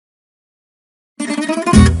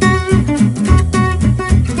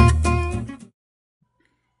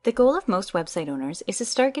The goal of most website owners is to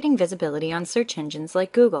start getting visibility on search engines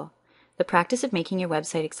like Google. The practice of making your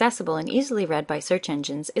website accessible and easily read by search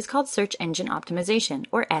engines is called search engine optimization,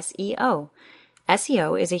 or SEO.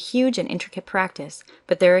 SEO is a huge and intricate practice,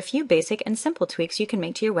 but there are a few basic and simple tweaks you can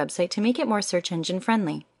make to your website to make it more search engine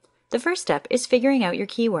friendly. The first step is figuring out your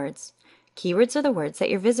keywords. Keywords are the words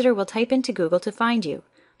that your visitor will type into Google to find you.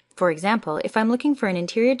 For example, if I'm looking for an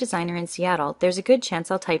interior designer in Seattle, there's a good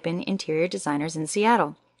chance I'll type in interior designers in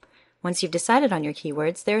Seattle. Once you've decided on your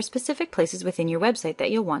keywords, there are specific places within your website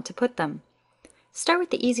that you'll want to put them. Start with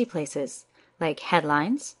the easy places, like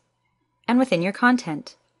headlines, and within your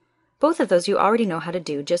content. Both of those you already know how to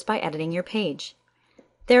do just by editing your page.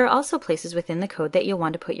 There are also places within the code that you'll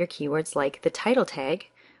want to put your keywords, like the title tag,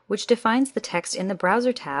 which defines the text in the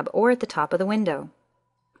browser tab or at the top of the window,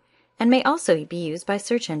 and may also be used by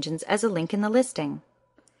search engines as a link in the listing.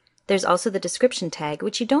 There's also the description tag,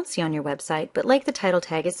 which you don't see on your website, but like the title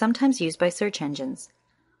tag is sometimes used by search engines.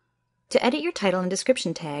 To edit your title and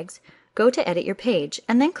description tags, go to Edit Your Page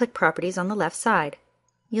and then click Properties on the left side.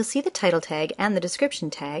 You'll see the title tag and the description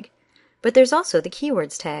tag, but there's also the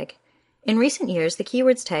Keywords tag. In recent years, the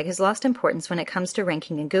Keywords tag has lost importance when it comes to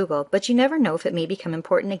ranking in Google, but you never know if it may become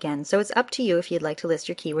important again, so it's up to you if you'd like to list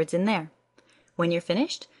your keywords in there. When you're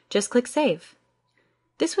finished, just click Save.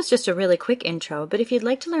 This was just a really quick intro, but if you'd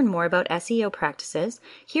like to learn more about SEO practices,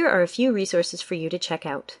 here are a few resources for you to check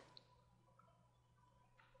out.